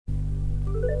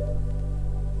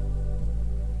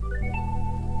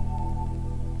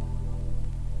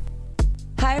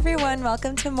Hi, everyone.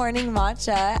 Welcome to Morning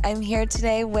Matcha. I'm here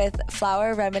today with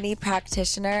flower remedy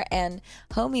practitioner and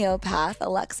homeopath,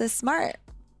 Alexis Smart.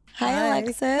 Hi,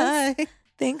 Alexis. Hi.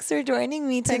 Thanks for joining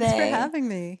me today. Thanks for having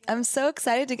me. I'm so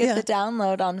excited to get the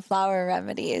download on flower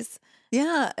remedies.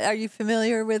 Yeah. Are you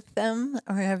familiar with them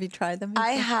or have you tried them before?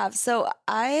 I have. So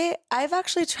I've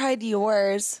actually tried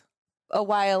yours a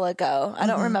while ago. I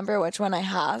don't remember which one I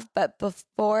have, but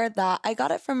before that, I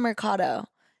got it from Mercado.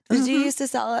 Did you used to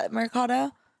sell at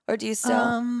Mercado, or do you still?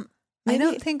 I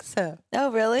don't think so.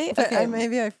 Oh, really? But Okay.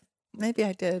 maybe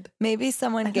I did. Maybe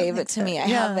someone gave it to me. I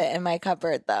Yeah. have it in my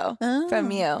cupboard though,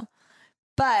 from you.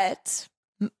 But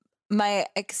my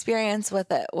experience with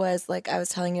it was like I was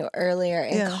telling you earlier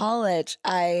in college.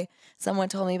 Someone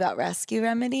told me about Rescue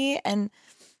Remedy, and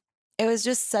it was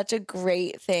just such a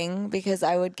great thing because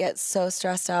I would get so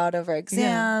stressed out over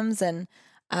exams and.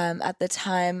 At the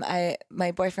time,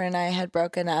 my boyfriend and I had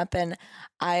broken up, and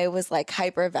I was like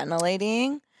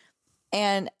hyperventilating,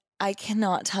 and I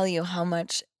cannot tell you how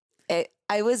much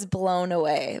I was blown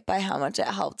away by how much it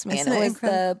helped me. Isn't and it it was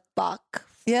the Bach.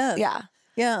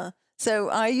 Yeah. So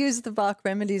I use the Bach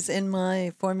remedies in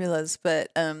my formulas,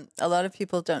 but a lot of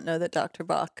people don't know that Dr.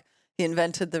 Bach, he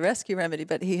invented the rescue remedy,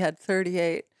 but he had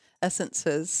 38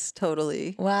 essences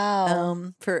totally.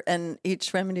 Wow. And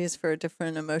each remedy is for a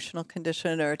different emotional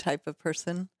condition or a type of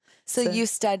person. So you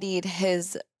studied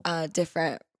his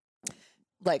different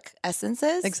like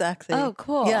essences? Exactly. Oh,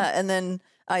 cool. Yeah. And then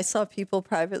I saw people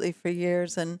privately for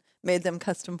years and made them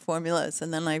custom formulas.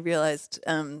 And then I realized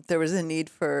there was a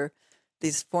need for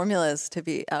these formulas to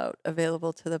be out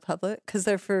available to the public because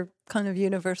they're for kind of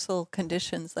universal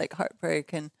conditions like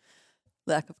heartbreak and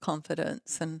lack of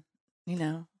confidence and,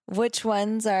 Which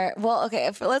ones are,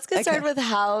 okay, let's get started with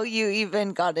how you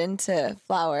even got into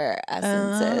flower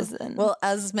essences. Well,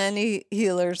 as many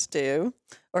healers do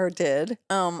or did,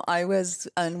 I was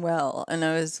unwell and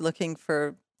I was looking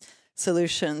for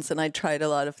solutions and I tried a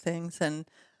lot of things and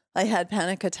I had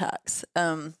panic attacks.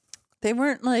 They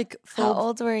weren't like full. How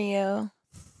old were you?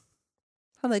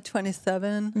 Probably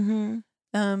 27.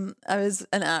 I was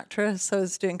an actress, so I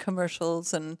was doing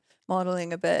commercials and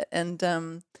modeling a bit and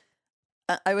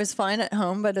I was fine at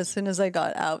home, but as soon as I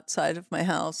got outside of my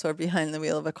house or behind the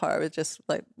wheel of a car, I would just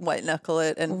like white knuckle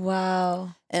it and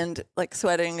and like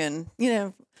sweating and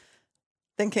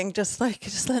thinking just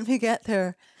let me get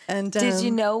there. And did you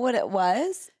know what it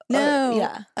was?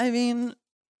 No, I mean,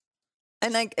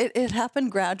 and like it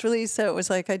happened gradually, so it was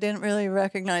like I didn't really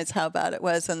recognize how bad it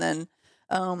was, and then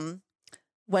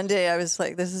one day I was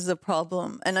like, "This is a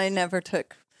problem," and I never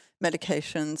took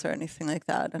medications or anything like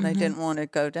that. And I didn't want to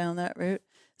go down that route.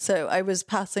 So I was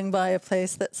passing by a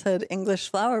place that said English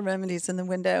flower remedies in the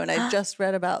window and I just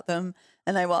read about them.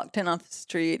 And I walked in off the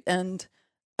street and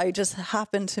I just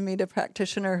happened to meet a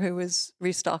practitioner who was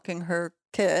restocking her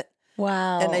kit.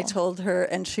 Wow. And I told her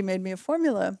and she made me a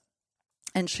formula.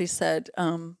 And she said,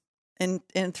 in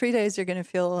 3 days, you're going to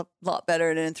feel a lot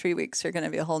better. And in 3 weeks, you're going to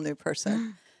be a whole new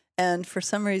person. And for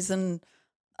some reason,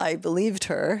 I believed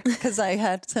her because I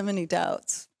had so many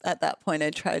doubts at that point. I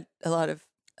tried a lot of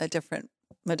different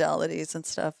modalities and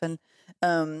stuff. And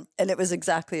it was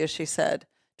exactly as she said,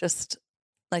 just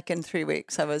like in 3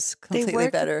 weeks, I was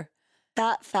completely better.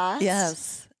 That fast?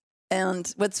 Yes.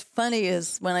 And what's funny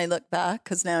is when I look back,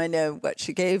 because now I know what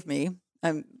she gave me,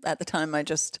 at the time I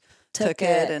just took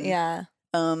it.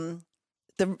 And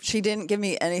she didn't give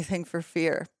me anything for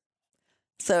fear.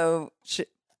 So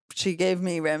she gave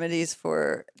me remedies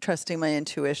for trusting my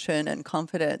intuition and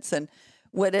confidence. And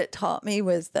what it taught me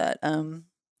was that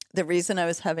the reason I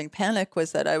was having panic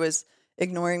was that I was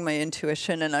ignoring my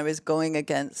intuition and I was going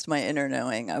against my inner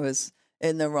knowing. I was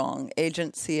in the wrong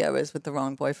agency. I was with the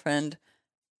wrong boyfriend.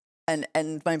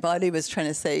 And my body was trying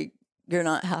to say, you're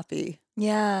not happy.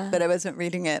 Yeah. But I wasn't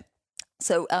reading it.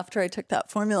 So after I took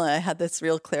that formula, I had this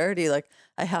real clarity, like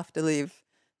I have to leave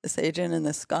this agent in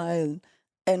this guy.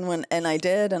 And I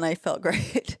did, and I felt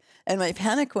great, and my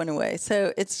panic went away.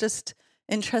 So it's just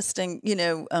interesting,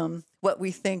 what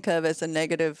we think of as a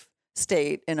negative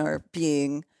state in our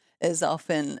being is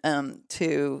often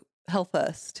to help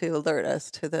us, to alert us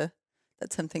to that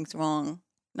something's wrong,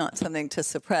 not something to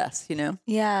suppress,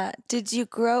 Yeah. Did you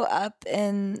grow up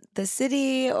in the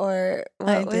city or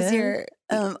what was your...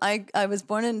 I was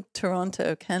born in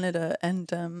Toronto, Canada,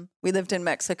 and we lived in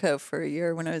Mexico for a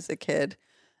year when I was a kid.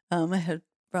 I had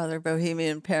rather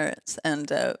bohemian parents, and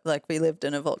we lived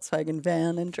in a Volkswagen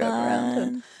van and drove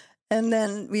around. And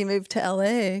then we moved to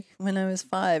LA when I was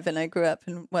 5, and I grew up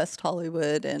in West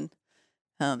Hollywood and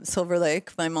Silver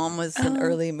Lake. My mom was an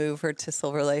early mover to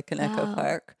Silver Lake and Echo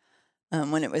Park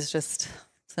when it was just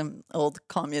some old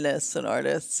communists and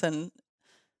artists. And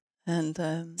And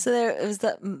so there was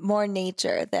more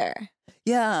nature there.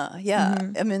 Yeah.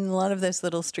 I mean, a lot of those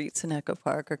little streets in Echo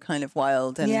Park are kind of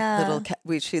wild, and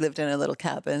she lived in a little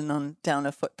cabin down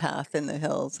a footpath in the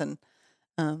hills, and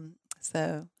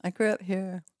so I grew up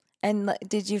here. And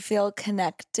did you feel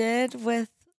connected with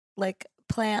like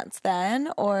plants then,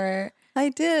 or? I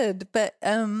did, but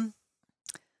when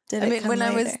later?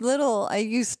 I was little, I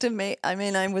used to make. I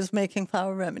mean, I was making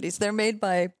flower remedies. They're made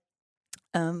by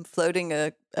floating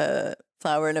a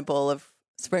flower in a bowl of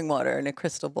spring water in a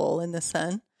crystal bowl in the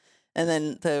sun, and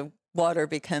then the water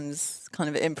becomes kind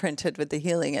of imprinted with the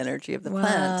healing energy of the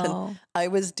plant. And I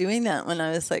was doing that when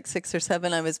I was like 6 or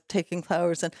 7. I was taking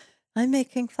flowers and I'm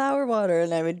making flower water,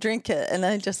 and I would drink it, and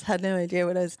I just had no idea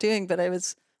what I was doing, but I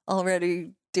was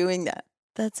already doing that.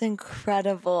 That's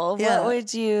incredible. Yeah.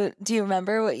 Do you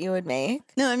remember what you would make?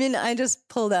 No, I mean, I just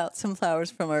pulled out some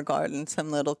flowers from our garden,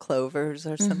 some little clovers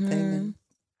or something. And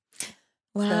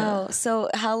wow. So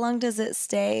how long does it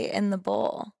stay in the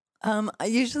bowl?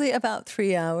 Usually about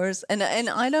 3 hours. And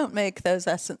I don't make those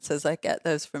essences. I get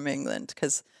those from England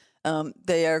because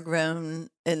they are grown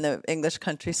in the English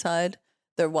countryside.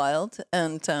 They're wild,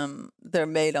 and they're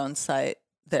made on site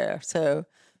there. So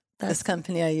this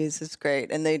company I use is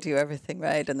great, and they do everything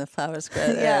right, and the flowers grow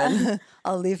there. Yeah.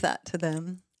 I'll leave that to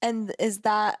them. And is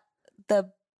that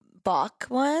the Bach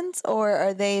ones, or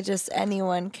are they just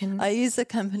anyone can? I use a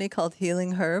company called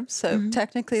Healing Herbs. So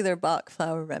technically they're Bach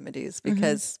flower remedies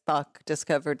because Bach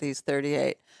discovered these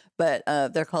 38, but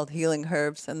they're called Healing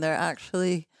Herbs, and they're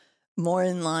actually more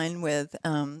in line with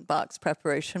Bach's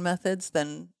preparation methods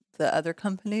than the other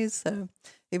companies. So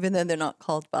even though they're not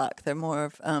called Bach, they're more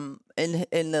of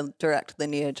in the direct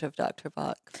lineage of Dr.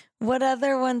 Bach. What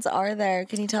other ones are there?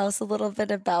 Can you tell us a little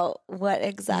bit about what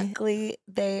exactly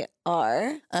they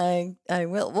are? I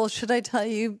will. Well, should I tell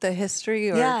you the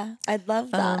history? Or, yeah, I'd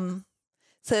love that.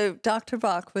 So Dr.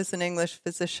 Bach was an English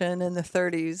physician in the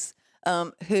 30s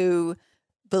who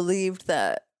believed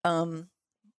that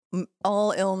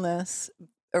all illness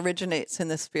originates in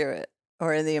the spirit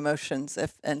or in the emotions.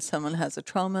 And someone has a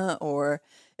trauma, or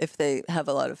if they have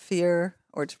a lot of fear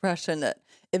or depression, that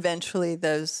eventually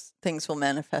those things will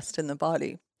manifest in the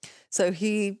body. So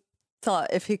he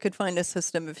thought if he could find a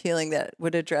system of healing that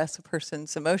would address a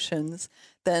person's emotions,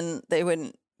 then they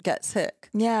wouldn't get sick.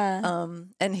 Yeah.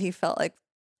 And he felt like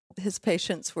his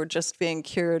patients were just being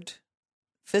cured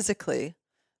physically,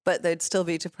 but they'd still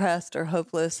be depressed or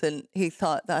hopeless. And he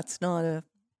thought that's not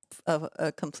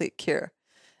a complete cure.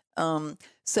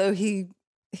 So he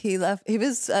left. He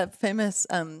was a famous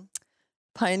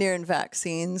pioneer in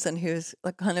vaccines, and he was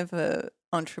like kind of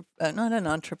not an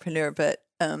entrepreneur, but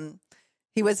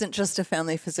he wasn't just a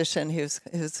family physician. He was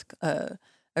a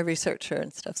researcher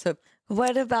and stuff. So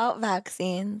what about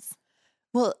vaccines?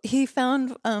 Well, he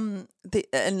found not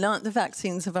the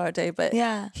vaccines of our day, but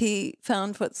he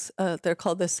found what's they're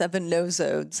called the 7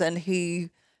 nosodes, and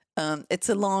he it's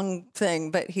a long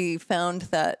thing, but he found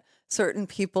that certain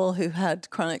people who had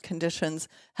chronic conditions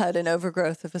had an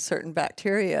overgrowth of a certain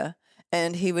bacteria,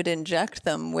 and he would inject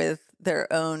them with their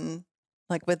own,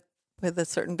 like with a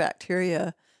certain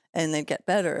bacteria, and they'd get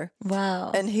better.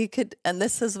 Wow. And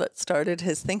this is what started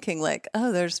his thinking, like,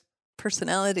 oh, there's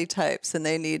personality types and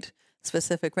they need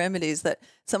specific remedies, that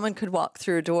someone could walk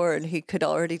through a door and he could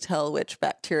already tell which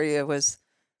bacteria was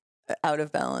out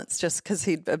of balance just because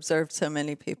he'd observed so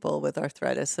many people with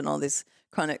arthritis and all these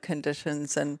chronic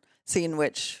conditions and seen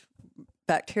which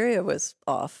bacteria was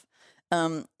off.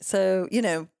 So,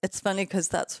 it's funny because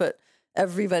that's what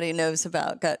everybody knows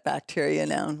about gut bacteria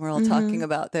now. And we're all talking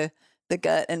about the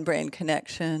gut and brain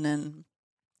connection.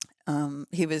 And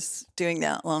he was doing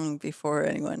that long before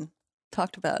anyone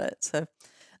talked about it. So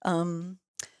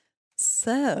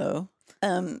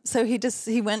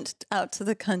he went out to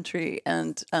the country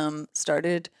and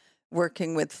started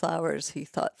working with flowers. He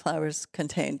thought flowers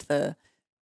contained the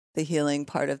healing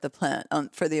part of the plant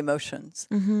for the emotions.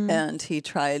 And he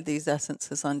tried these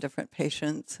essences on different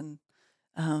patients and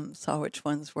saw which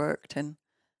ones worked. And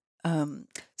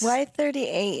why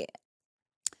 38?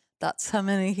 That's how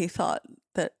many he thought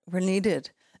that were needed.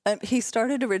 He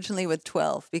started originally with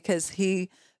 12 because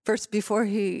before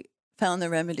he found the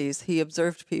remedies, he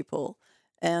observed people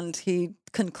and he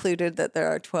concluded that there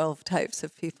are 12 types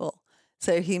of people.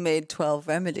 So he made 12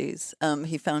 remedies.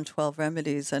 He found 12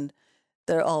 remedies, and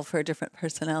they're all for a different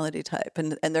personality type.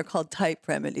 And they're called type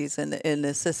remedies in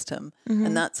the system.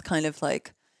 And that's kind of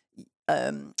like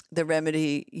the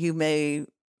remedy you may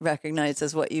recognize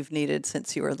as what you've needed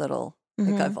since you were little.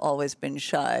 Like, I've always been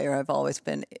shy, or I've always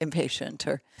been impatient,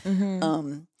 or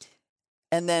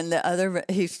And then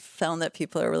he found that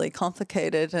people are really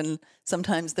complicated, and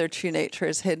sometimes their true nature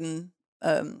is hidden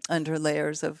under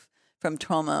layers from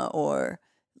trauma or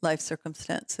life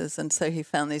circumstances. And so he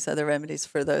found these other remedies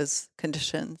for those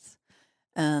conditions.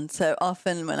 And so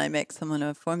often when I make someone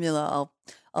a formula,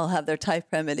 I'll have their type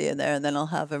remedy in there, and then I'll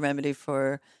have a remedy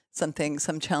for some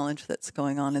challenge that's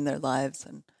going on in their lives,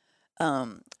 and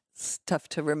stuff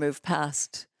to remove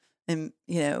past, and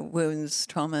wounds,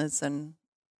 traumas,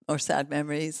 or sad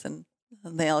memories, and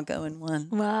they all go in one.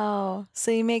 Wow!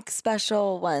 So you make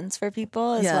special ones for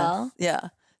people as well? Yeah.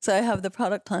 So I have the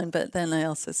product line, but then I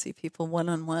also see people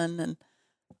one-on-one, and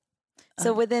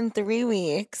so within 3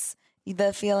 weeks,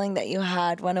 the feeling that you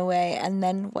had went away, and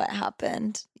then what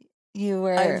happened?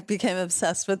 I became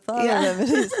obsessed with flower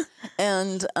remedies,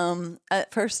 and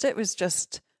at first it was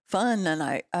just fun, and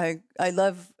I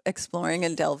love exploring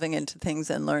and delving into things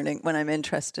and learning. When I'm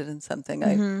interested in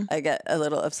something, I get a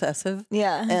little obsessive.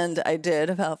 Yeah, and I did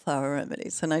about flower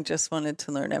remedies, and I just wanted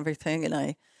to learn everything.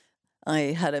 And I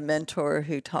had a mentor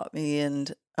who taught me,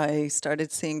 and I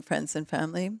started seeing friends and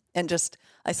family, and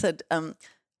I said,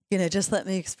 just let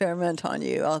me experiment on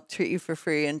you. I'll treat you for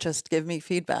free and just give me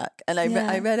feedback. And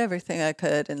I read everything I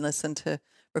could and listened to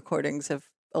recordings of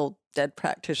old dead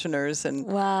practitioners. And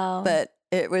wow. But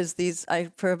it was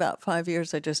for about 5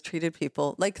 years, I just treated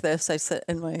people like this. I sit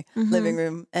in my living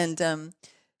room and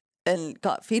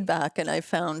got feedback, and I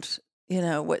found,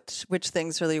 which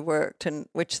things really worked, and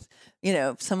which,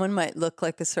 someone might look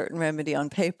like a certain remedy on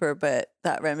paper, but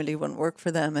that remedy wouldn't work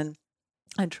for them. And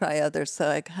I'd try others. So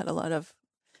I had a lot of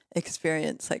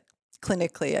experience, like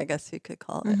clinically, I guess you could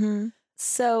call it.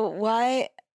 So why,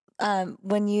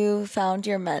 when you found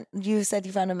you said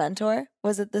you found a mentor,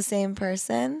 was it the same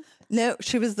person? No,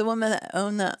 she was the woman that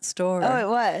owned that store. Oh, it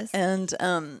was. And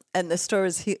the store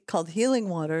is called Healing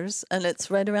Waters, and it's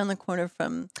right around the corner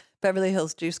from Beverly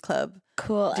Hills Juice Club.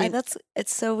 Cool.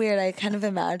 It's so weird. I kind of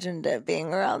imagined it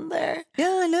being around there.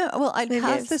 Yeah, I know. Well, I'd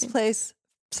passed this place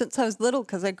since I was little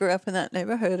because I grew up in that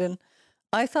neighborhood, and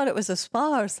I thought it was a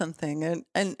spa or something,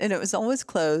 and it was always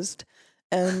closed.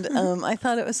 And I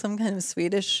thought it was some kind of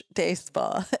Swedish day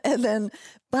spa.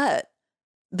 But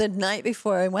the night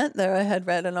before I went there, I had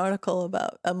read an article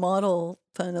about a model,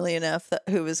 funnily enough,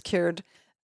 who was cured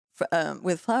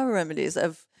with flower remedies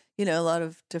of, a lot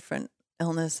of different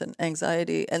illness and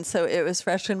anxiety. And so it was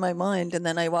fresh in my mind. And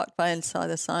then I walked by and saw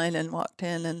the sign and walked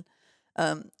in.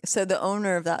 And so the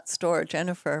owner of that store,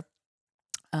 Jennifer,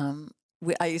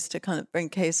 I used to kind of bring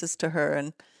cases to her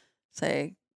and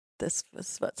say, this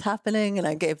was what's happening, and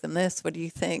I gave them this. What do you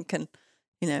think? And,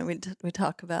 we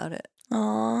talk about it.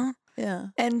 Aww. Yeah.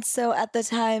 And so at the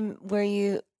time,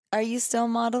 are you still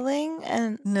modeling?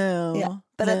 And no. Yeah.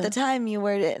 But at the time you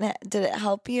were, did it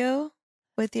help you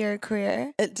with your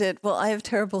career? It did. Well, I have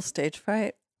terrible stage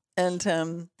fright, and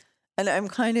I'm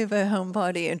kind of a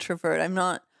homebody introvert. I'm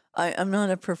not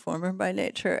a performer by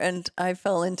nature, and I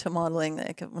fell into modeling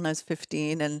when I was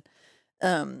 15, and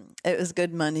it was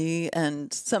good money,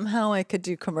 and somehow I could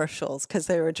do commercials because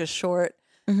they were just short,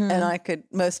 and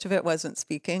most of it wasn't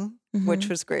speaking, which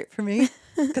was great for me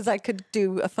because I could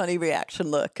do a funny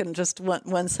reaction look in just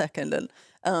 1 second,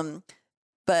 and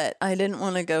but I didn't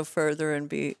want to go further and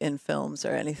be in films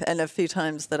or anything. And a few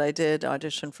times that I did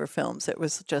audition for films, it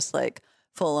was just like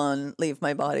full on leave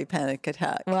my body panic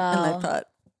attack. Wow. And I thought,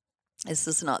 this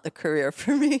is not the career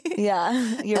for me.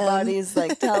 Yeah. Your body's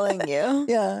like telling you.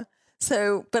 Yeah.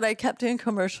 So, but I kept doing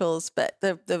commercials, but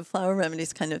the flower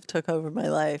remedies kind of took over my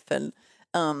life. And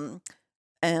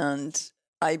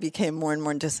I became more and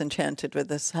more disenchanted with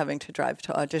this, having to drive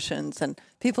to auditions, and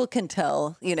people can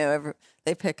tell,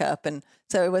 they pick up. And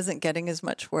so I wasn't getting as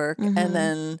much work. And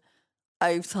then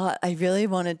I thought, I really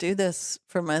want to do this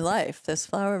for my life, this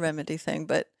flower remedy thing.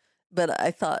 But I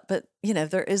thought,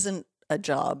 there isn't a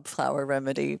job flower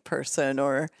remedy person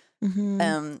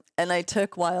and I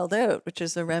took Wild Oat, which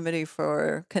is a remedy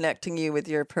for connecting you with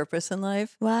your purpose in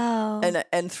life. Wow.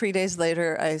 And 3 days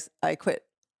later, I quit.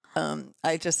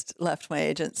 I just left my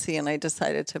agency and I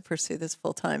decided to pursue this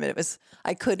full time. And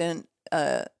I couldn't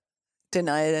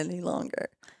deny it any longer.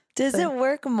 Does it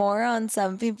work more on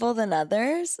some people than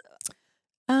others?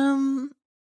 No,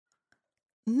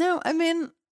 I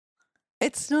mean,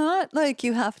 it's not like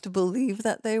you have to believe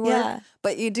that they work,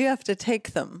 but you do have to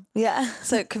take them. Yeah.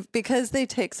 So because they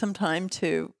take some time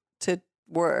to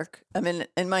work. I mean,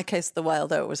 in my case, the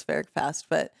Wild Oat was very fast,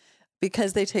 but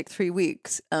because they take 3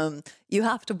 weeks, you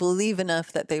have to believe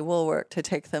enough that they will work to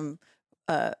take them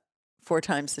 4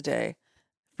 times a day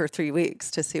for 3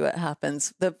 weeks to see what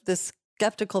happens. The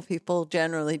skeptical people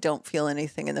generally don't feel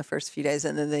anything in the first few days,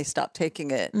 and then they stop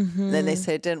taking it. And then they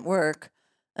say it didn't work.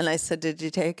 And I said, did you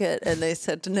take it? And they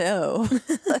said, no.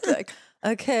 I'm like,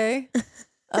 okay.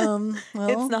 Well,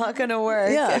 it's not going to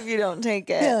work if you don't take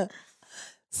it. Yeah.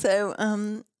 So,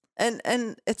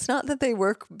 and it's not that they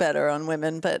work better on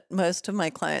women, but most of my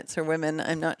clients are women.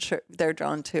 I'm not sure they're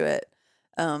drawn to it.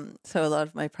 So a lot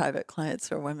of my private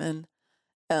clients are women.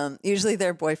 Usually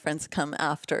their boyfriends come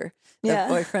after. Their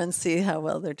boyfriends see how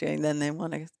well they're doing, then they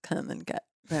want to come and get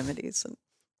remedies.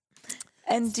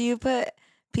 And do you put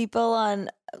people on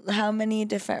how many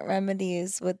different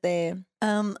remedies would they?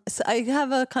 So I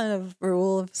have a kind of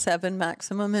rule of 7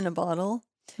 maximum in a bottle.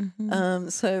 Mm-hmm.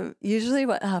 So usually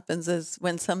what happens is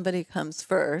when somebody comes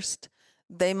first,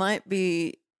 they might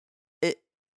be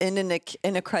in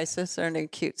a crisis or an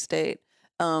acute state.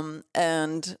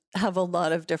 And have a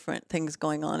lot of different things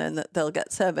going on, and that they'll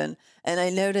get 7. And I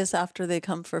notice after they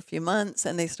come for a few months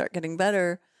and they start getting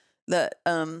better that,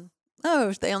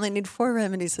 they only need 4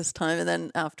 remedies this time. And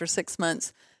then after 6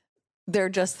 months, they're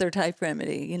just their type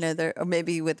remedy, or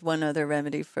maybe with one other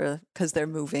remedy because they're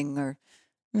moving or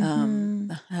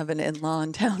have an in-law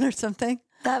in town or something.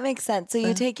 That makes sense. So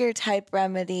you take your type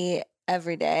remedy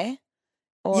every day?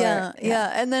 Yeah.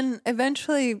 And then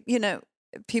eventually,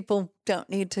 people don't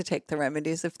need to take the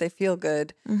remedies if they feel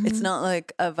good. Mm-hmm. It's not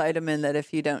like a vitamin that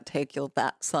if you don't take, you'll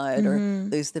backslide or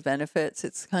lose the benefits.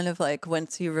 It's kind of like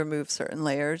once you remove certain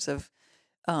layers of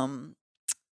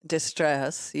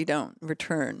distress, you don't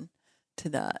return to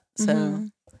that. So,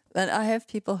 but I have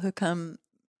people who come,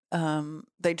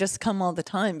 they just come all the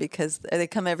time because they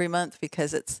come every month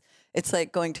because it's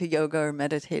like going to yoga or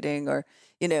meditating or,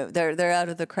 they're out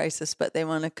of the crisis, but they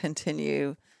want to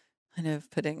continue kind of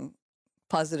putting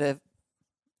positive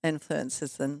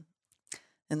influences in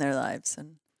their lives.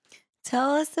 And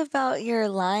tell us about your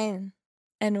line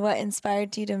and what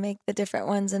inspired you to make the different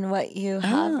ones and what you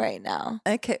have right now.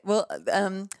 Okay. Well,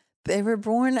 they were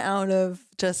born out of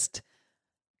just,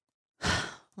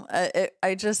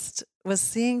 I just was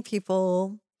seeing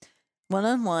people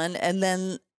one-on-one. And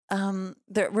then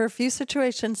there were a few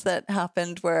situations that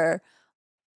happened where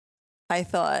I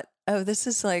thought, oh, this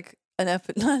is like,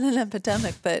 not an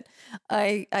epidemic, but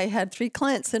I had 3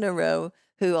 clients in a row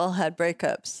who all had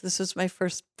breakups. This was my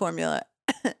first formula.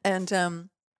 And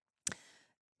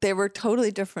they were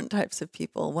totally different types of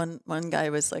people. One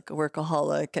guy was like a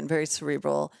workaholic and very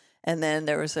cerebral. And then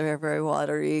there was a very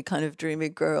watery, kind of dreamy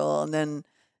girl. And then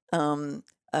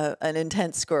an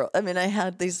intense girl. I mean, I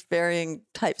had these varying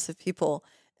types of people.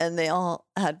 And they all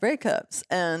had breakups.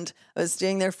 And I was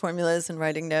doing their formulas and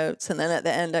writing notes. And then at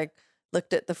the end, I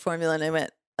looked at the formula and I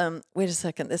went, wait a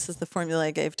second, this is the formula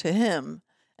I gave to him.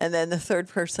 And then the third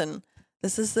person,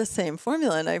 this is the same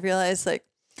formula. And I realized like,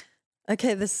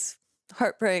 okay, this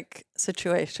heartbreak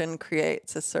situation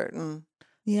creates a certain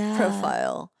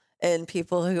profile in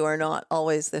people who are not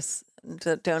always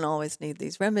don't always need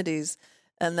these remedies.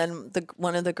 And then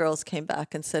one of the girls came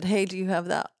back and said, hey, do you have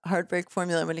that heartbreak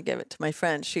formula? I'm going to give it to my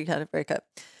friend. She had a breakup.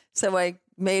 So I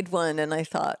made one and I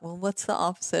thought, well, what's the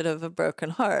opposite of a broken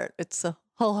heart? It's a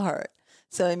whole heart.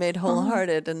 So I made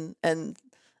wholehearted and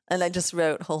I just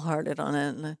wrote wholehearted on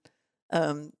it.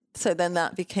 And so then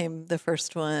that became the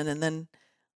first one. And then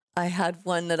I had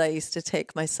one that I used to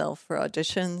take myself for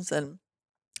auditions. And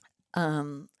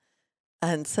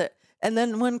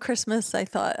then one Christmas, I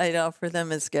thought I'd offer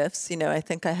them as gifts. I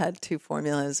think I had 2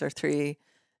 formulas or 3.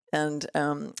 And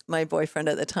my boyfriend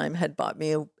at the time had bought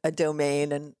me a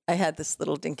domain, and I had this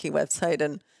little dinky website,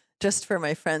 and just for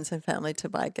my friends and family to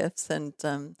buy gifts. And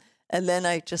then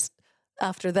I just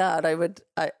after that I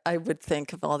would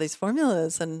think of all these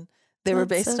formulas, and they were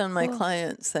based on my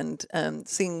clients and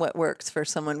seeing what works for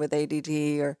someone with ADD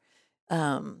or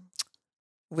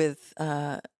with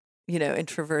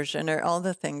introversion or all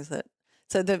the things that.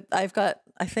 So I've got,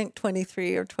 I think,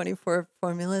 23 or 24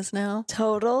 formulas now.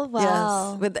 Total?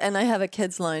 Wow. Yes. And I have a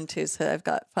kids line too. So I've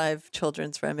got 5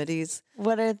 children's remedies.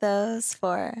 What are those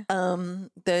for?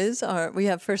 We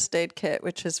have first aid kit,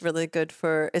 which is really good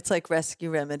it's like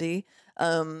rescue remedy,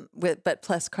 but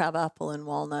plus crabapple and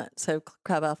walnut. So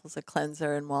crabapple's a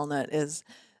cleanser and walnut is,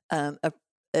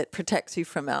 it protects you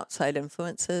from outside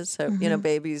influences. So,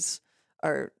 babies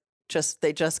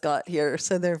they just got here.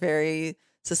 So they're very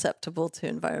susceptible to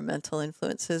environmental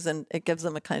influences, and it gives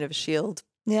them a kind of a shield.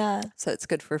 Yeah. So it's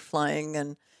good for flying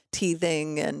and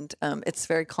teething, and it's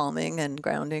very calming and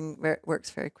grounding.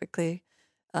 Works very quickly.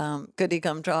 Goody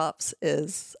gumdrops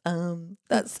is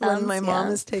that's one my mom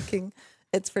is taking.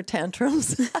 It's for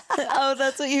tantrums. Oh,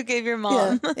 that's what you gave your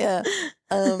mom. Yeah.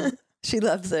 She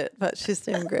loves it, but she's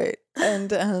doing great. And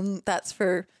that's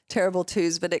for terrible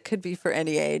twos, but it could be for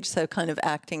any age. So kind of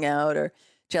acting out or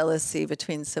jealousy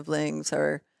between siblings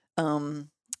or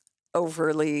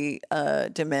overly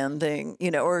demanding,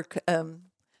 or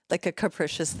like a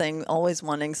capricious thing, always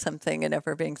wanting something and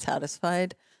never being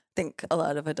satisfied. I think a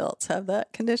lot of adults have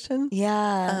that condition.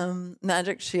 Yeah.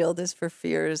 Magic Shield is for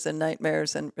fears and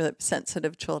nightmares and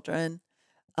sensitive children.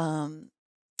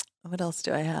 What else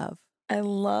do I have? I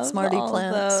love Smarty all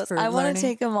plants those. for I want learning. to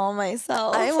take them all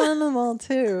myself. I want them all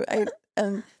too.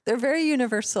 They're very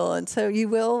universal, and so you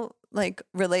will like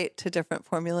relate to different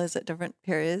formulas at different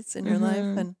periods in your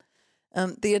life.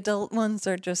 And the adult ones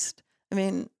are just. I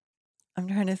mean, I'm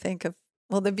trying to think of.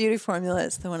 Well, the beauty formula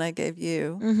is the one I gave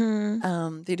you.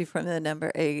 Beauty formula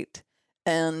number 8,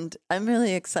 and I'm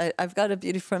really excited. I've got a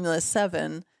beauty formula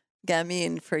 7,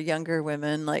 gamine for younger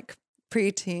women, like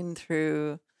preteen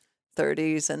through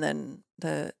 30s, and then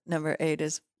the number 8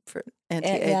 is for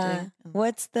anti-aging. Yeah.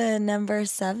 What's the number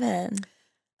 7?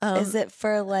 Is it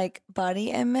for like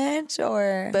body image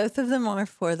or? Both of them are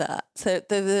for that. So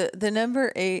the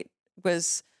number 8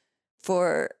 was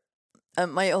for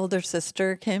my older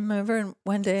sister came over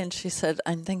one day and she said,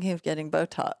 "I'm thinking of getting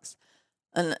Botox."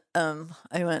 And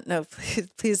I went, "No,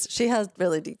 please." She has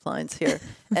really deep lines here.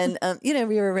 And,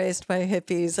 we were raised by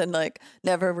hippies and like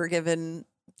never were given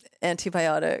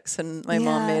antibiotics, and my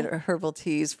mom made herbal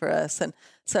teas for us. And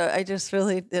so I just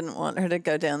really didn't want her to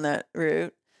go down that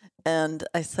route. And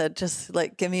I said, just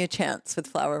like, give me a chance with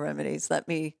flower remedies. Let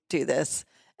me do this.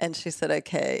 And she said,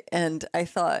 okay. And I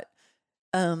thought,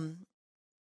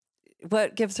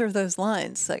 what gives her those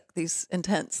lines? Like these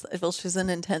intense, well, she's an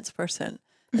intense person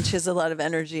and she has a lot of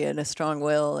energy and a strong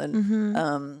will.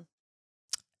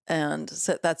 And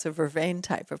so that's a vervain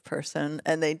type of person.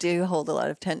 And they do hold a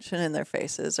lot of tension in their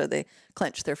faces, or they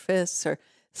clench their fists.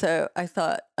 So I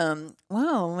thought,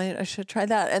 wow, I should try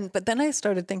that. But then I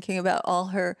started thinking about all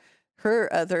her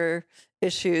other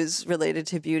issues related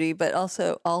to beauty, but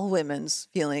also all women's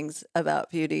feelings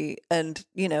about beauty. And,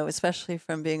 especially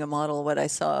from being a model, what I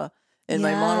saw in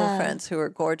my model friends who were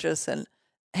gorgeous and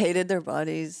hated their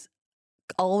bodies,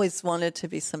 always wanted to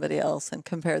be somebody else and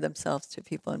compare themselves to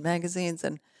people in magazines,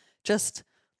 and just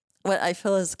what I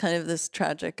feel is kind of this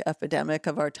tragic epidemic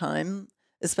of our time,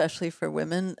 especially for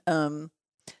women,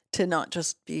 to not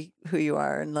just be who you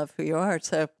are and love who you are.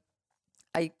 So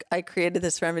I created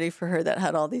this remedy for her that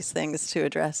had all these things to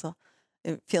address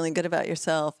feeling good about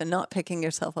yourself and not picking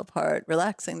yourself apart,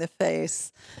 relaxing the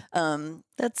face.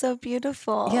 That's so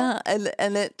beautiful. Yeah.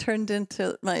 And it turned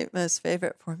into my most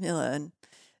favorite formula.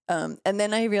 And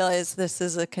then I realized this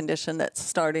is a condition that's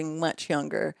starting much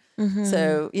younger.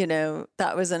 So,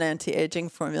 that was an anti-aging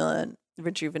formula and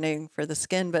rejuvenating for the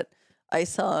skin. But I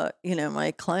saw,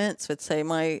 my clients would say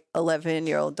my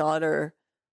 11-year-old daughter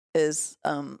is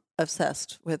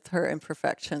obsessed with her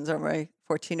imperfections, or my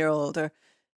 14-year-old,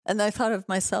 and I thought of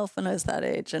myself when I was that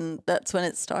age, and that's when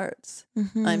it starts.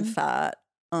 I'm fat.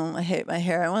 I hate my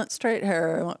hair. I want straight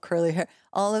hair. I want curly hair.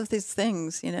 All of these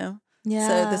things, Yeah.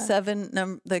 So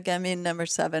the gamine number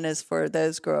 7 is for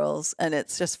those girls, and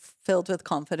it's just filled with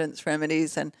confidence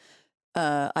remedies and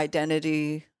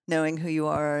identity, knowing who you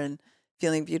are and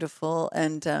feeling beautiful,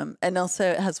 and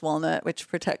also it has walnut, which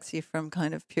protects you from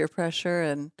kind of peer pressure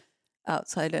and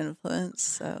outside influence.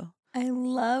 So I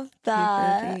love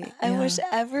that. Puberty, I wish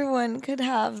everyone could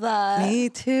have that. Me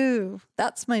too.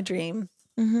 That's my dream.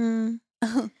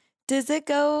 Does it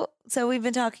go? So we've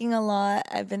been talking a lot.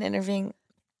 I've been interviewing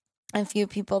a few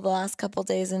people the last couple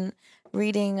days and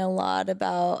reading a lot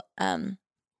about,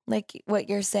 like what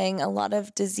you're saying, a lot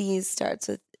of disease starts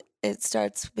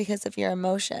because of your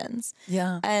emotions.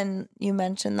 Yeah. And you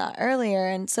mentioned that earlier.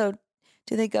 And so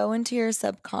do they go into your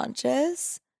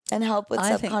subconscious and help with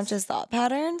subconscious thought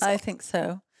patterns? I think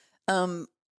so.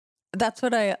 That's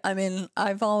what I mean,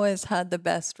 I've always had the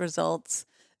best results.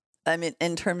 I mean,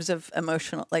 in terms of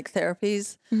emotional, like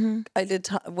therapies, I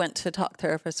went to talk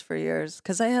therapists for years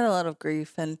because I had a lot of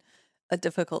grief and a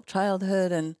difficult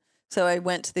childhood. And so I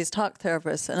went to these talk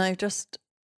therapists, and I just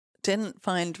didn't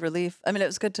find relief. I mean, it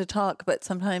was good to talk, but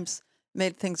sometimes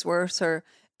made things worse, or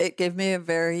it gave me a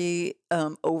very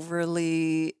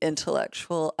overly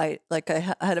intellectual, I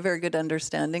had a very good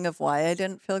understanding of why I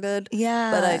didn't feel good. Yeah.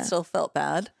 But I still felt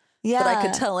bad. Yeah. But I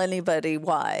could tell anybody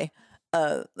why.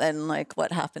 And like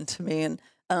what happened to me. And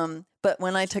but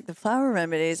when I took the flower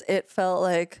remedies, it felt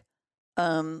like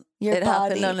it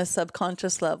happened on a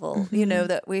subconscious level.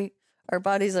 That our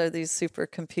bodies are these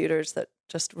supercomputers that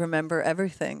just remember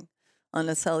everything on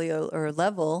a cellular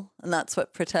level, and that's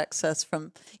what protects us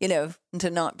from to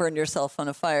not burn yourself on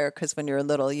a fire, because when you're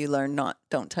little you learn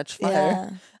don't touch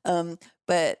fire.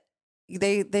 But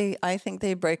I think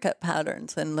they break up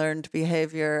patterns and learned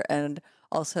behavior, and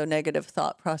also negative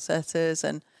thought processes.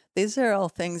 And these are all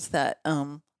things that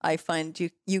I find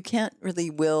you can't really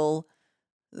will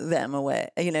them away.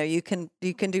 You can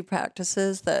do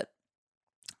practices that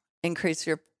increase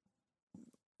your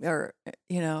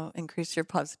increase your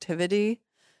positivity,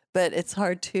 but it's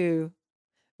hard to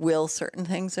will certain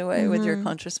things away with your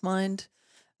conscious mind.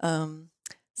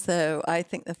 So I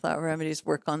think the flower remedies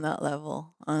work on that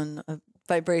level, on a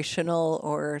vibrational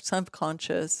or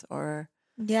subconscious or.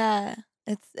 Yeah,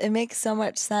 it makes so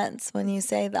much sense when you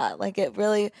say that. Like it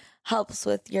really helps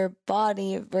with your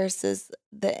body versus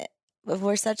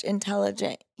we're such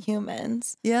intelligent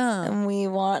humans. Yeah. And we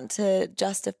want to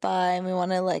justify and we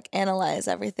want to like analyze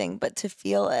everything, but to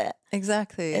feel it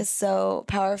exactly is so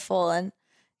powerful. And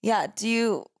yeah, do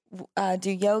you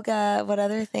do yoga? What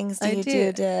other things do you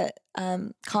do to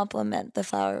complement the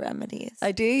flower remedies?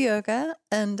 I do yoga,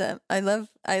 and I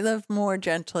love more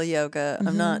gentle yoga.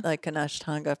 I'm not like an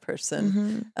Ashtanga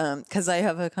person because I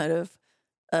have a kind of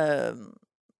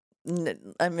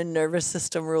I'm a nervous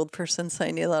system ruled person, so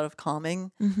I need a lot of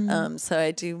calming. So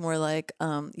I do more like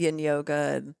yin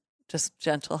yoga and just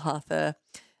gentle hatha,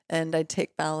 and I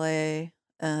take ballet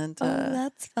and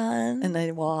that's fun. And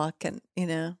I walk, and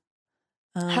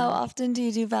how often do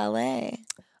you do ballet?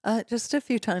 Just a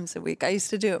few times a week. I used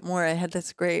to do it more. I had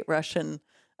this great Russian.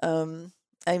 I'm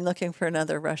looking for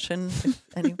another Russian, if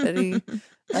anybody.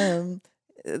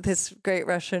 This great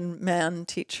Russian man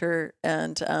teacher,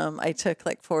 and I took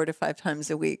like 4 to 5 times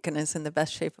a week, and I was in the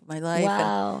best shape of my life.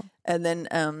 Wow. And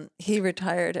then he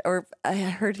retired, or I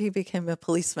heard he became a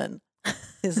policeman.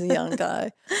 He's a young guy.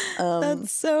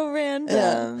 That's so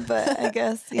random, but I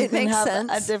guess you it can makes have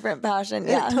sense. a different passion.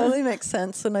 Yeah, it totally makes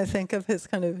sense when I think of his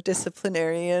kind of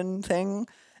disciplinarian thing.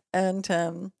 And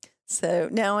so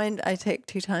now I take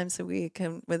 2 times a week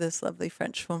and with this lovely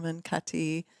French woman,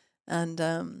 Cathy. And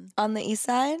on the east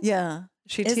side? Yeah.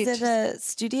 Is it a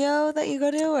studio that you go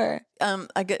to, or?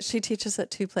 She teaches at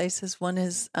 2 places. One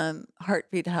is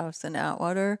Heartbeat House in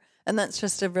Atwater, and that's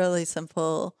just a really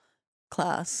simple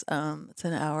class. It's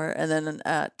an hour. And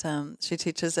then she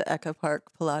teaches at Echo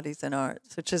Park Pilates and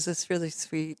Arts, which is this really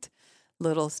sweet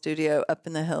little studio up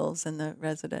in the hills in the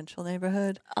residential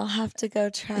neighborhood. I'll have to go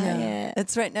try it.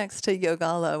 It's right next to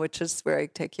Yogala, which is where I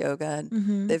take yoga.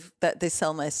 And they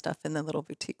sell my stuff in the little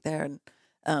boutique there.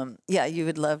 And you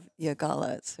would love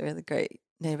Yogala. It's a really great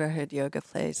neighborhood yoga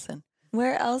place. And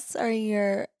where else are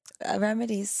your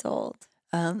remedies sold?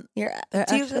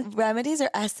 Remedies or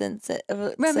essence?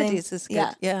 Remedies is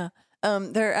good. Yeah.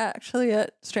 They're actually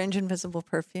at Strange Invisible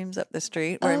Perfumes up the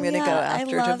street where I'm going to go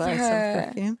after to buy some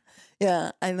perfume.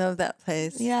 Yeah, I love that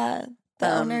place. Yeah, the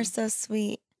owner's so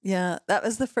sweet. Yeah, that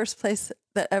was the first place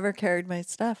that ever carried my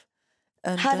stuff.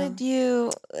 And, how did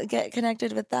you get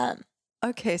connected with them?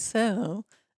 Okay, so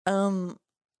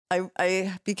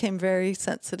I became very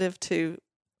sensitive to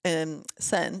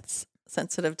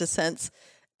sensitive to scents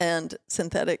and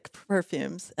synthetic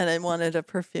perfumes, and I wanted a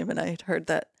perfume, and I had heard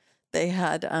that they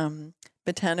had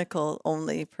botanical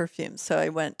only perfumes. So I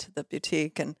went to the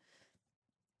boutique, and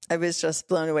I was just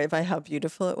blown away by how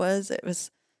beautiful it was. It was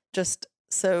just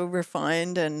so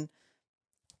refined and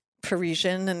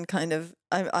Parisian, and kind of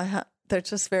there's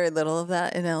just very little of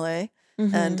that in LA.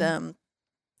 And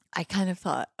I kind of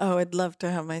thought, oh, I'd love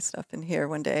to have my stuff in here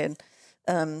one day.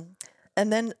 And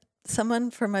then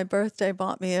someone for my birthday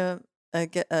bought me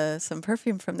some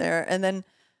perfume from there, and then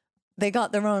they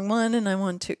got the wrong one, and I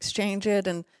wanted to exchange it.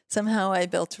 And somehow I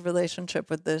built a relationship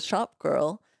with the shop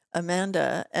girl,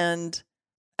 Amanda, and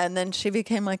then she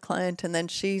became my client, and then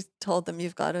she told them,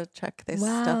 you've got to check this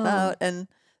stuff out. And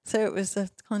so it was a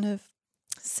kind of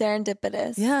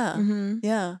serendipitous. Yeah.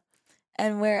 Yeah.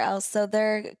 And where else? So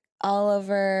they're all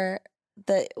over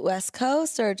the West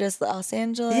Coast, or just Los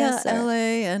Angeles? Yeah,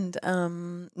 LA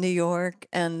and New York,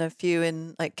 and a few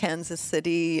in like Kansas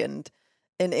City and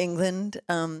in England.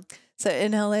 So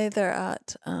in LA, they're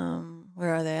at,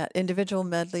 where are they at? Individual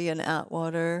Medley in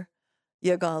Atwater,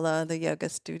 Yogala, the yoga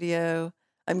studio.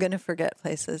 I'm going to forget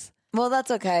places. Well,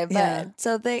 that's okay. But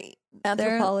so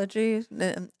Anthropology,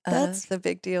 that's the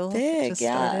big deal. Big,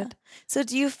 started. So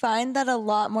do you find that a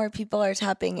lot more people are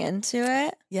tapping into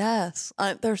it? Yes.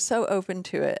 They're so open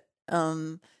to it.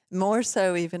 More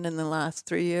so even in the last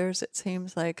 3 years, it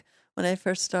seems like. When I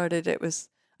first started,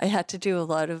 I had to do a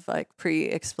lot of like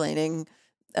pre-explaining.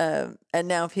 And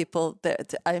now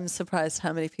I'm surprised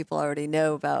how many people already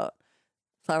know about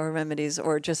flower remedies,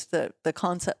 or just the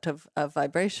concept of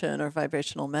vibration or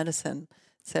vibrational medicine.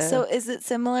 So is it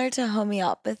similar to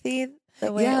homeopathy,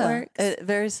 the way it works?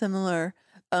 Very similar.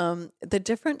 The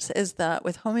difference is that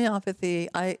with homeopathy,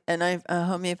 I'm a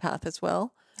homeopath as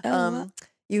well.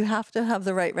 You have to have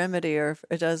the right remedy, or if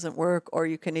it doesn't work, or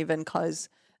you can even cause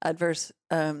adverse,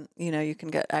 you can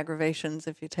get aggravations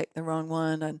if you take the wrong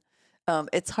one. And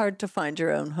it's hard to find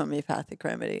your own homeopathic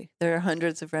remedy. There are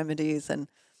hundreds of remedies, and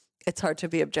it's hard to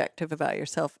be objective about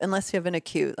yourself unless you have an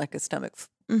acute, like a stomach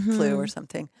flu or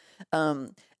something.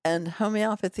 And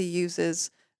homeopathy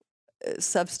uses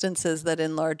substances that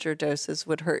in larger doses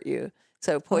would hurt you.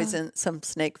 So poison, some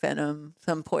snake venom,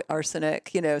 some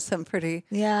arsenic, some pretty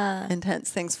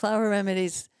intense things. Flower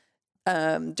remedies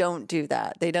don't do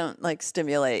that. They don't like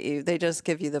stimulate you. They just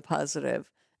give you the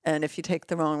positive. And if you take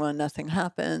the wrong one, nothing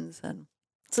happens. And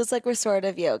so it's like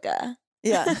restorative yoga.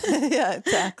 Yeah, yeah,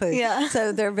 exactly. Yeah.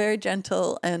 So they're very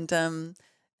gentle, and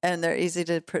they're easy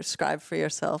to prescribe for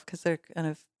yourself because they're kind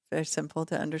of very simple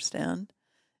to understand.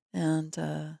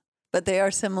 And but they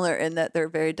are similar in that they're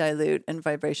very dilute and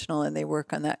vibrational, and they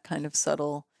work on that kind of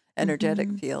subtle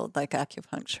energetic field like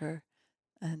acupuncture.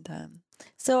 And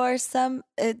so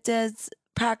does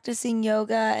practicing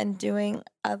yoga and doing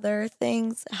other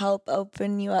things help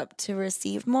open you up to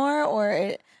receive more, or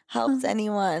it helps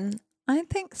anyone? I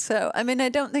think so. I mean, I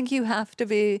don't think you have to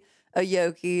be a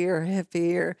yogi or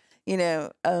hippie or,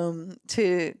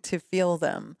 to feel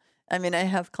them. I mean, I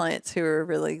have clients who are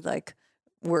really like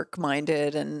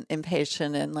work-minded and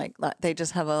impatient, and like they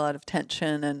just have a lot of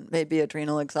tension and maybe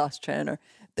adrenal exhaustion, or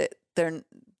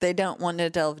they don't want to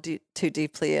delve too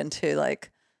deeply into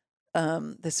like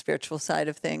the spiritual side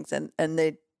of things, and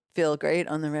they feel great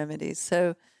on the remedies.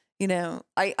 So,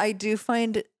 I do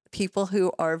find people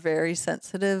who are very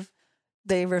sensitive,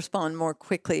 they respond more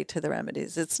quickly to the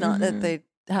remedies. It's not that they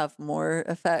have more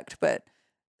effect, but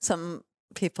some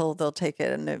people, they'll take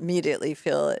it and immediately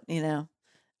feel it,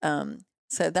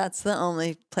 So that's the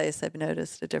only place I've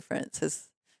noticed a difference is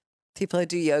people who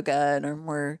do yoga and are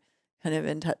more kind of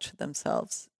in touch with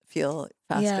themselves feel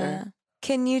faster. Yeah.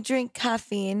 Can you drink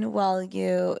caffeine while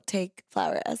you take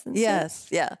flower essences? Yes.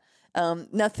 Yeah.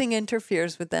 Nothing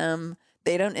interferes with them.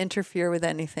 They don't interfere with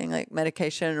anything like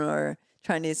medication or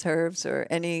Chinese herbs or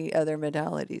any other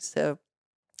modalities. So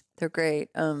they're great.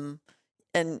 And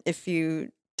if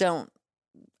you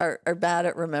are bad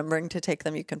at remembering to take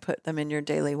them, you can put them in your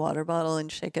daily water bottle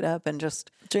and shake it up and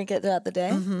just drink it throughout the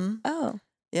day. Oh,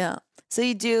 yeah. So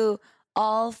you do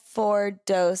all 4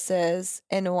 doses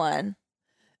in one.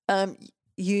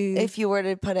 If you were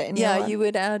to put it in your one? You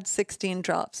would add 16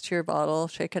 drops to your bottle,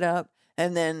 shake it up,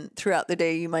 and then throughout the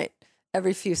day,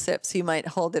 every few sips, you might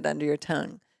hold it under your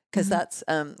tongue, because that's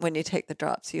when you take the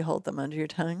drops, you hold them under your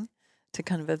tongue to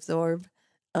kind of absorb.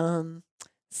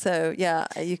 So yeah,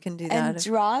 you can do that. And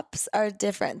drops are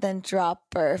different than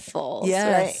dropperfuls,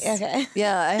 yes. Right? Okay.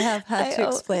 Yeah, I have had to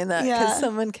explain that because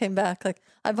someone came back like,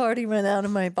 I've already run out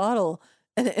of my bottle,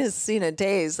 and it is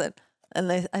days.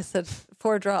 And I said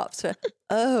 4 drops.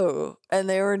 Oh, and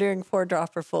they were doing 4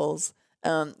 dropperfuls.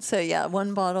 So yeah,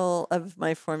 1 bottle of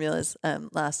my formulas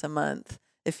lasts a month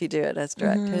if you do it as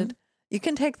directed. You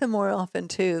can take them more often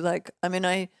too. Like, I mean,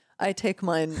 I take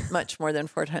mine much more than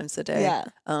 4 times a day. Yeah.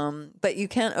 But you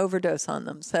can't overdose on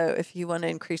them. So if you want to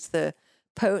increase the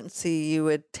potency, you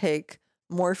would take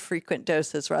more frequent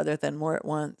doses rather than more at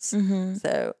once.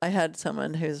 So I had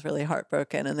someone who's really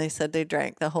heartbroken, and they said they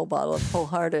drank the whole bottle of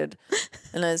Wholehearted.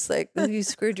 And I was like, well, you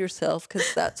screwed yourself,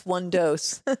 because that's 1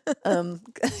 dose. So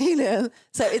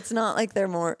it's not like they're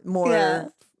more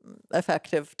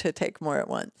effective to take more at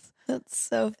once. That's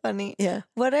so funny. Yeah.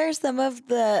 What are some of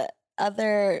the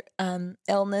other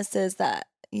illnesses that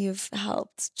you've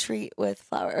helped treat with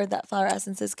flower, or that flower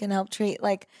essences can help treat?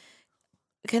 Like,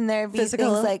 can there be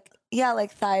Physical? Things like,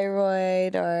 like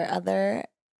thyroid or other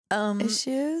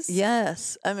issues?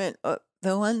 Yes. I mean,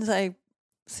 the ones I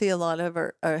see a lot of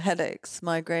are headaches,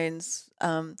 migraines.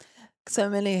 So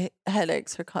many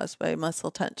headaches are caused by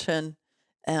muscle tension,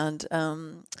 and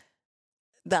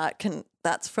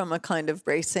that's from a kind of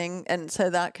bracing. And so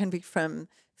that can be from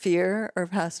fear or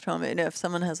past trauma. If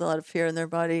someone has a lot of fear in their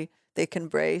body, they can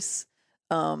brace.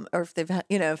 Or if they've had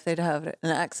an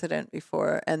accident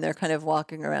before and they're kind of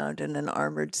walking around in an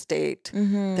armored state,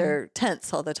 they're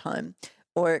tense all the time.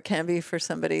 Or it can be for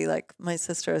somebody like my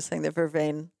sister was saying, the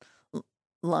vervain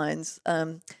lines.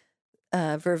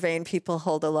 Vervain people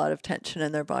hold a lot of tension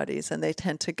in their bodies, and they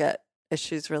tend to get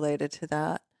issues related to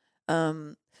that.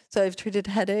 So I've treated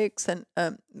headaches and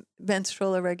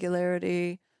menstrual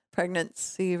irregularity,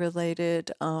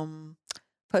 pregnancy-related,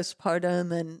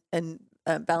 postpartum, and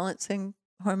balancing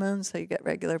hormones, so you get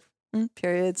regular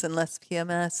periods and less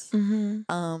PMS.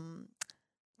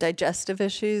 Digestive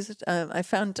issues. I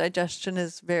found digestion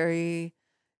is very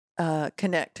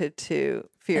connected to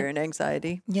fear and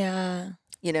anxiety. Yeah.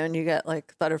 And you get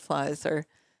like butterflies or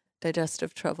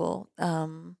digestive trouble.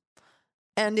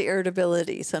 And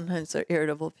irritability. Sometimes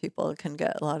irritable people can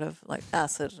get a lot of like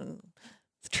acid and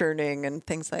churning and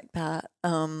things like that.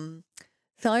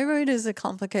 Thyroid is a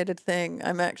complicated thing.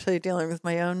 I'm actually dealing with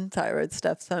my own thyroid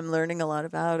stuff, so I'm learning a lot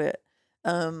about it.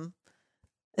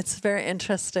 It's a very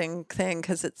interesting thing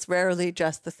because it's rarely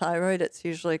just the thyroid. It's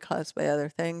usually caused by other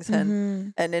things.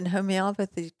 And in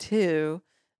homeopathy too,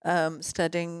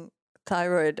 studying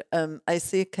thyroid, I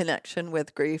see a connection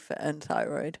with grief and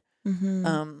thyroid.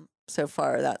 So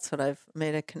far, that's what I've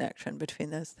made a connection between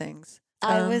those things.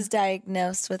 I was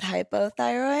diagnosed with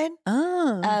hypothyroid,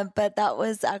 but that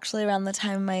was actually around the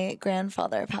time my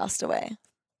grandfather passed away.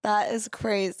 That is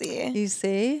crazy. You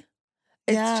see?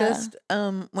 It's just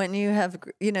when you have,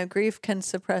 grief can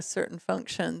suppress certain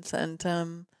functions,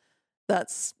 and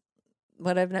that's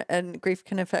what and grief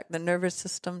can affect the nervous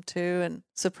system too. And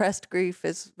suppressed grief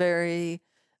is very,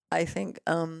 I think,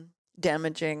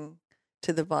 damaging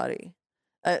to the body.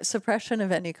 Suppression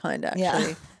of any kind, actually.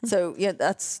 Yeah. So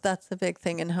that's the big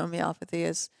thing in homeopathy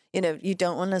is, you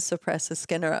don't want to suppress a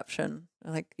skin eruption,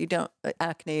 like you don't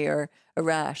acne or a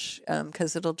rash,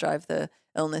 because it'll drive the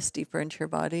illness deeper into your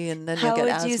body, and then you'll get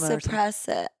asthma. How would you suppress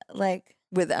it? Like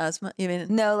with asthma, you mean?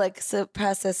 No, like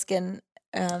suppress a skin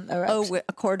eruption.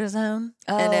 Cortisone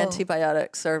and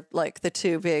antibiotics are like the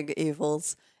two big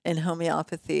evils in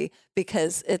homeopathy,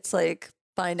 because it's like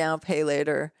buy now, pay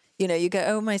later. You go,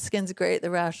 oh, my skin's great,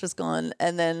 the rash is gone.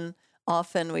 And then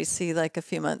often we see like a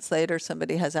few months later,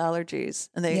 somebody has allergies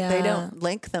and they don't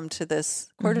link them to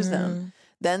this cortisone.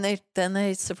 Then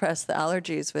they suppress the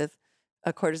allergies with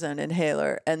a cortisone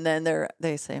inhaler. And then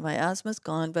they say, my asthma's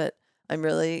gone, but I'm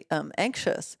really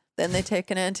anxious. Then they take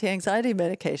an anti-anxiety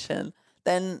medication.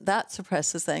 Then that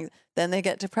suppresses things. Then they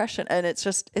get depression. And it's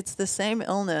the same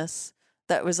illness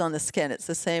that was on the skin. It's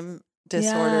the same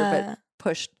disorder, but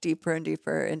pushed deeper and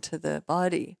deeper into the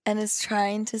body. And it's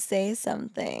trying to say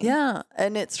something. Yeah.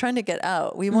 And it's trying to get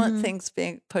out. We want things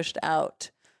being pushed out.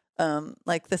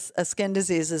 Like a skin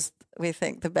disease is, we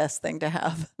think, the best thing to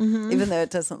have, even though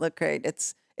it doesn't look great.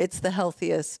 It's the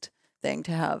healthiest thing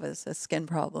to have is a skin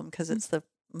problem, because it's the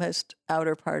most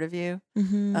outer part of you.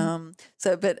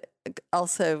 But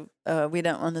also we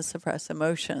don't want to suppress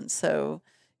emotions. So,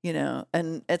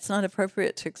 and it's not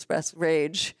appropriate to express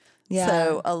rage. Yeah.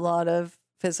 So a lot of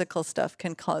physical stuff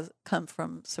can come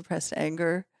from suppressed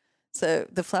anger. So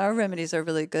the flower remedies are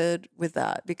really good with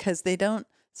that, because they don't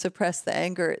suppress the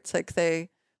anger. It's like they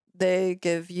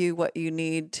give you what you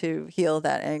need to heal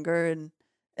that anger, and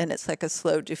it's like a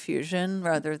slow diffusion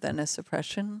rather than a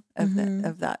suppression of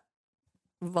that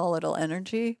volatile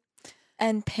energy.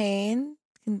 And pain,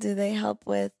 do they help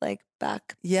with like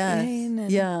back pain?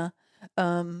 Yeah.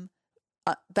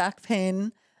 Back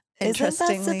pain. Isn't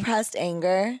that suppressed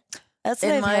anger? That's what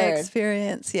in I've my heard.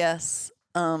 experience, yes.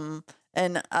 And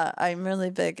I'm really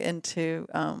big into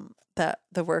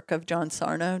the work of John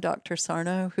Sarno, Dr.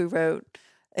 Sarno, who wrote.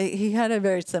 He had a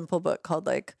very simple book called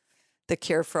like The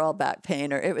Cure for All Back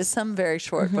Pain, or it was some very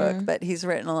short book, but he's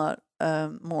written a lot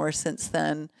more since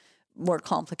then, more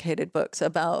complicated books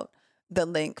about the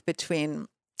link between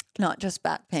not just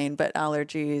back pain but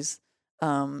allergies.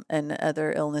 And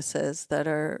other illnesses that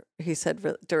are, he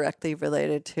said, directly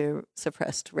related to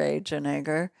suppressed rage and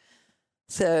anger.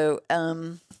 So,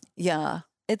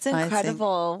 it's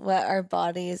incredible what our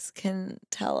bodies can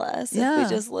tell us if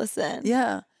we just listen.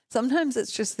 Yeah. Sometimes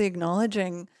it's just the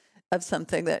acknowledging of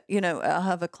something that, I'll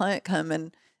have a client come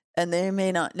and they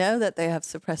may not know that they have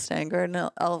suppressed anger, and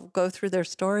I'll go through their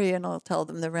story and I'll tell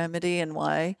them the remedy and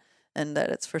why, and that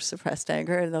it's for suppressed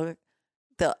anger, and they'll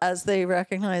as they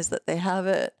recognize that they have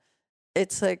it,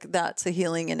 it's like that's a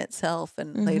healing in itself.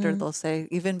 And later they'll say,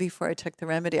 even before I took the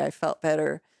remedy, I felt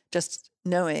better just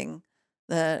knowing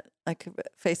that, like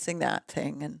facing that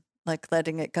thing and like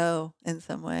letting it go in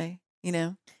some way,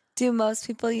 Do most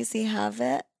people you see have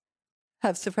it?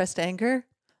 Have suppressed anger?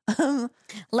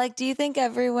 Like, do you think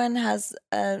everyone has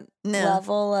a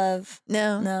level of...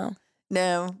 No.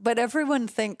 But everyone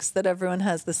thinks that everyone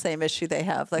has the same issue they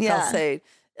have. Like I'll say,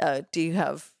 do you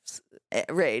have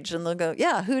rage? And they'll go,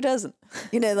 yeah, who doesn't?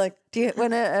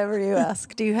 Whenever you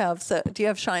ask, do you have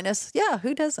shyness? Yeah,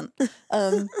 who doesn't?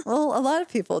 Well, a lot of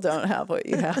people don't have what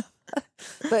you have,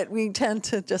 but we tend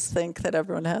to just think that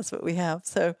everyone has what we have.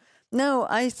 So no,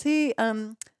 I see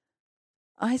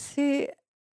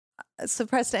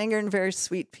suppressed anger in very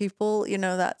sweet people.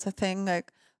 That's a thing.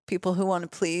 Like people who want to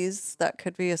please, that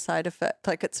could be a side effect.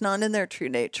 Like it's not in their true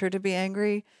nature to be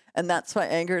angry. And that's why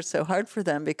anger is so hard for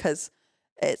them, because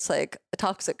it's like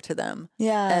toxic to them.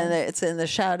 Yeah. And it's in the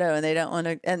shadow, and they don't want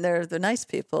to, and they're the nice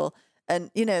people. And,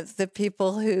 the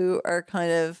people who are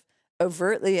kind of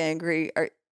overtly angry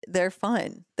they're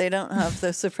fine. They don't have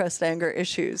the suppressed anger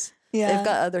issues. Yeah. They've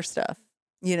got other stuff,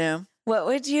 you know. What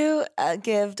would you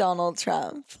give Donald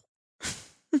Trump?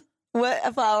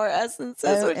 What flower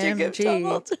essences would you give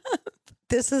Donald Trump?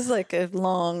 This is like a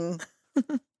long...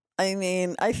 I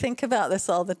mean, I think about this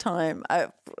all the time.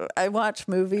 I watch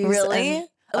movies. Really? And,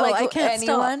 like I can't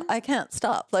anyone? stop. I can't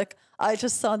stop. Like, I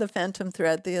just saw The Phantom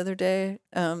Thread the other day.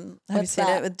 Have you seen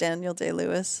it with Daniel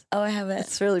Day-Lewis? Oh, I haven't.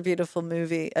 It's a really beautiful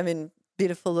movie. I mean,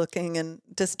 beautiful looking and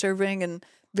disturbing and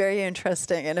very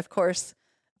interesting. And of course,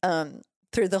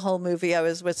 through the whole movie, I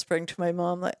was whispering to my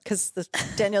mom, like, because the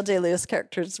Daniel Day-Lewis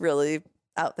character is really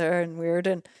out there and weird.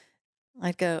 And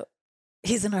I'd go,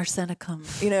 he's an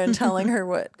arsenicum, you know, and telling her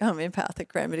what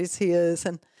homeopathic remedies he is.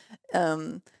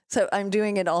 And so I'm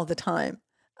doing it all the time.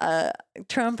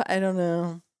 Trump, I don't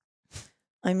know.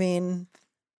 I mean,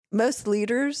 most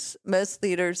leaders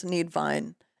need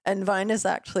Vine. And Vine is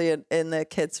actually in the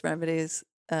kids' remedies,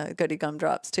 goody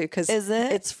gumdrops too, because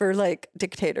it's for like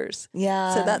dictators.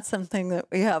 Yeah. So that's something that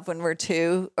we have when we're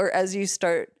 2, or as you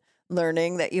start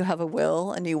learning that you have a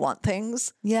will and you want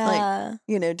things. Yeah. Like,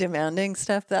 you know, demanding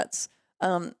stuff. That's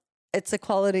it's a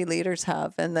quality leaders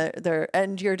have, and they're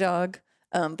and your dog,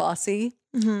 Bossy,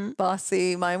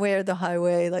 Bossy, my way or the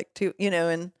highway, like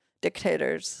and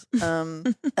dictators.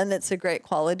 And it's a great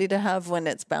quality to have when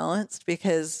it's balanced,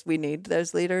 because we need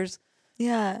those leaders.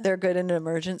 Yeah. They're good in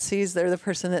emergencies. They're the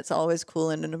person that's always cool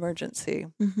in an emergency.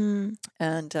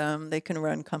 And they can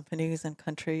run companies and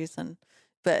countries,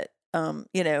 but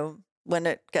when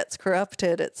it gets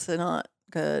corrupted, it's not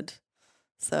good.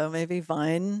 So maybe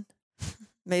Vine.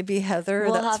 Maybe Heather.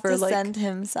 We'll have to send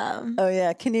him some. Oh,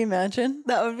 yeah. Can you imagine?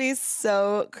 That would be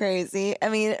so crazy. I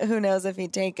mean, who knows if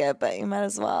he'd take it, but you might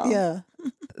as well. Yeah.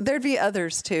 There'd be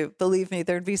others, too. Believe me,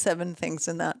 there'd be 7 things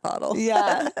in that bottle.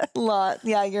 Yeah. Lot.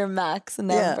 Yeah, your max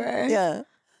number. Yeah.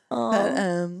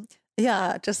 But,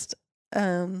 yeah, just,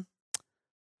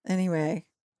 anyway,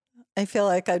 I feel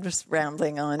like I'm just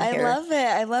rambling on here. I love it.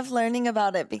 I love learning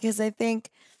about it, because I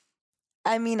think...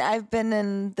 I mean, I've been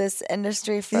in this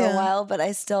industry for a while, but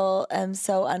I still am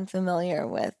so unfamiliar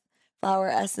with flower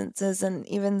essences. And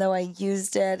even though I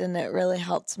used it and it really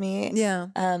helped me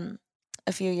a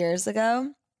few years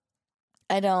ago,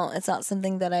 it's not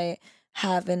something that I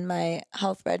have in my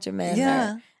health regimen.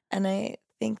 Yeah. And I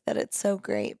think that it's so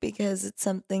great, because it's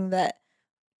something that,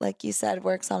 like you said,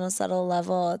 works on a subtle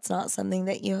level. It's not something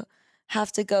that you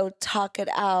have to go talk it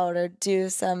out or do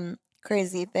some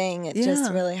crazy thing. It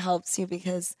just really helps you,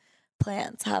 because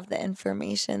plants have the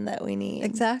information that we need.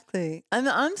 Exactly.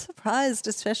 I'm surprised,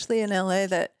 especially in LA,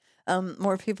 that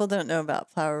more people don't know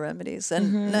about flower remedies,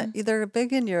 and they're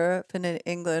big in Europe and in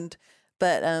England,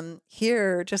 but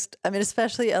here,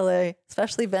 especially LA,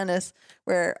 especially Venice,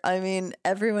 where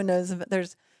everyone knows of it.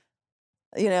 There's,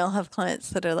 I'll have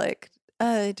clients that are like,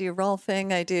 I do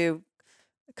rolfing, I do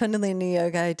Kundalini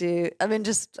yoga,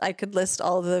 I could list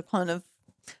all the kind of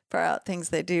far out things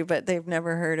they do, but they've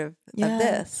never heard of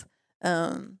this.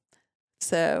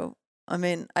 So,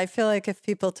 I feel like if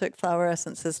people took flower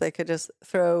essences, they could just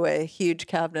throw away a huge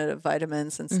cabinet of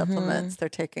vitamins and supplements they're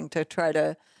taking to try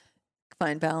to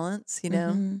find balance,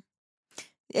 And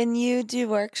you do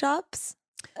workshops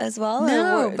as well?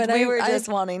 No, but we were just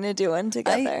wanting to do one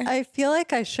together. I feel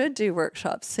like I should do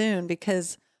workshops soon,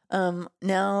 because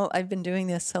now I've been doing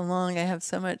this so long, I have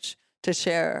so much to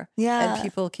share. Yeah. And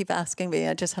people keep asking me.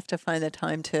 I just have to find the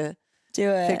time to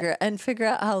do it. Figure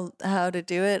out how to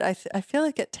do it. I feel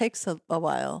like it takes a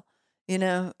while.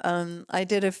 I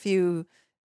did a few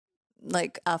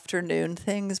like afternoon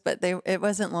things, but it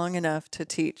wasn't long enough to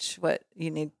teach what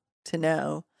you need to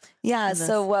know. Yeah.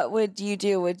 So what would you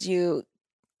do? Would you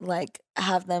like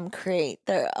have them create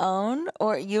their own,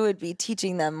 or you would be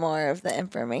teaching them more of the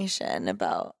information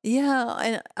about? Yeah,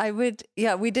 and I would.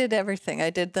 Yeah, we did everything.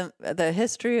 I did the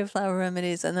history of flower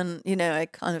remedies, and then I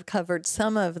kind of covered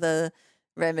some of the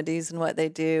remedies and what they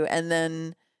do, and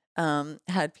then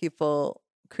had people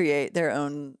create their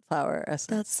own flower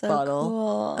essence bottle.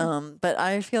 Cool. But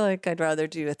I feel like I'd rather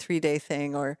do a 3-day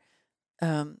thing, or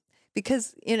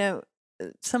because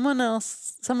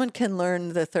someone can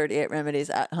learn the 38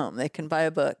 remedies at home. They can buy a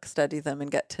book, study them,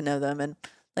 and get to know them. And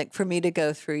like for me to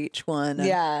go through each one,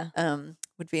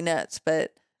 would be nuts.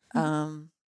 But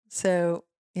so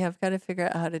I've got to figure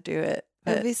out how to do it.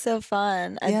 It'd be so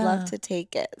fun. I'd love to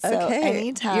take it. So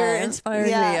anytime. You're inspiring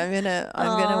me. I'm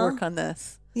gonna work on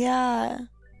this. Yeah.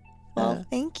 Well,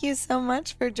 thank you so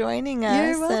much for joining us.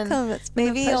 You're welcome. It's been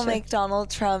maybe you'll make Donald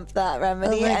Trump that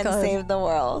remedy and save the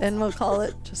world. And we'll call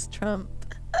it just Trump.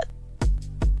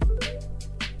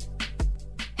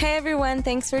 Hey everyone,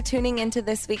 thanks for tuning into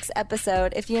this week's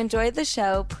episode. If you enjoyed the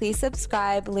show, please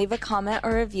subscribe, leave a comment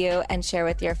or review, and share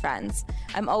with your friends.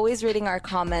 I'm always reading our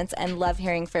comments and love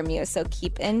hearing from you, so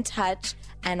keep in touch,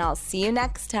 and I'll see you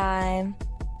next time.